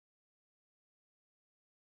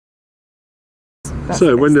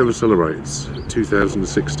So Wendover Celebrates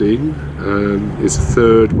 2016 is the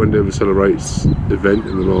third Wendover Celebrates event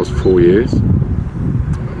in the last 4 years.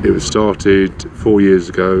 It was started 4 years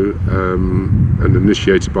ago and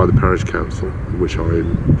initiated by the parish council, which I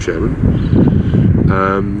am chairman.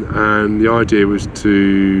 And the idea was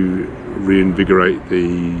to reinvigorate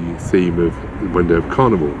the theme of the Wendover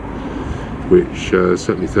Carnival, which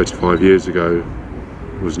certainly 35 years ago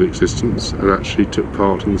was in existence and actually took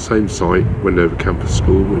part in the same site, Wendover Campus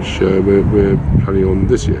School, which we're planning on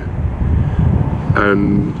this year.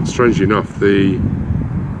 And strangely enough, the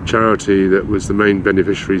charity that was the main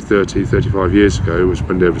beneficiary 35 years ago was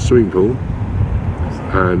Wendover Swimming Pool,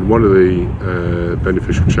 and one of the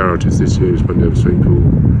beneficial charities this year is Wendover Swimming Pool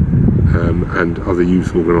and other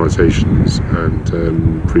youth organisations and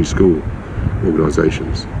preschool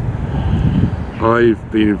organisations.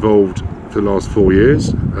 I've been involved for the last 4 years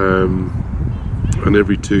and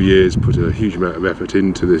every 2 years put a huge amount of effort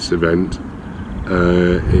into this event.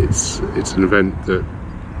 It's an event that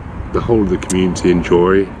the whole of the community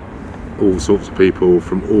enjoy. All sorts of people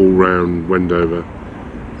from all round Wendover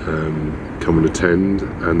come and attend,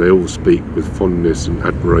 and they all speak with fondness and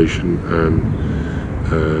admiration and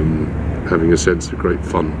having a sense of great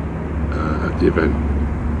fun at the event.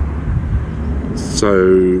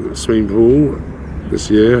 So swimming pool this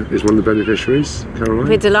year is one of the beneficiaries. Caroline?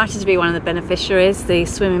 We're delighted to be one of the beneficiaries. The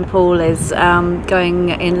swimming pool is going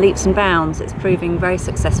in leaps and bounds. It's proving very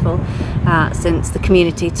successful since the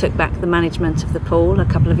community took back the management of the pool a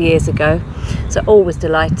couple of years ago. So always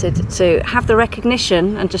delighted to have the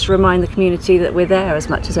recognition and just remind the community that we're there as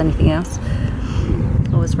much as anything else.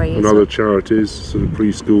 Always very useful. And other charities, sort of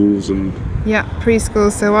preschools and... Yeah,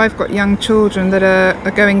 preschool. So I've got young children that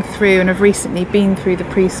are going through and have recently been through the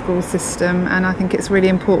preschool system, and I think it's really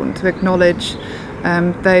important to acknowledge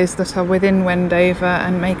those that are within Wendover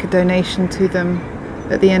and make a donation to them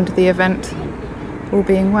at the end of the event, all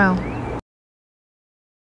being well.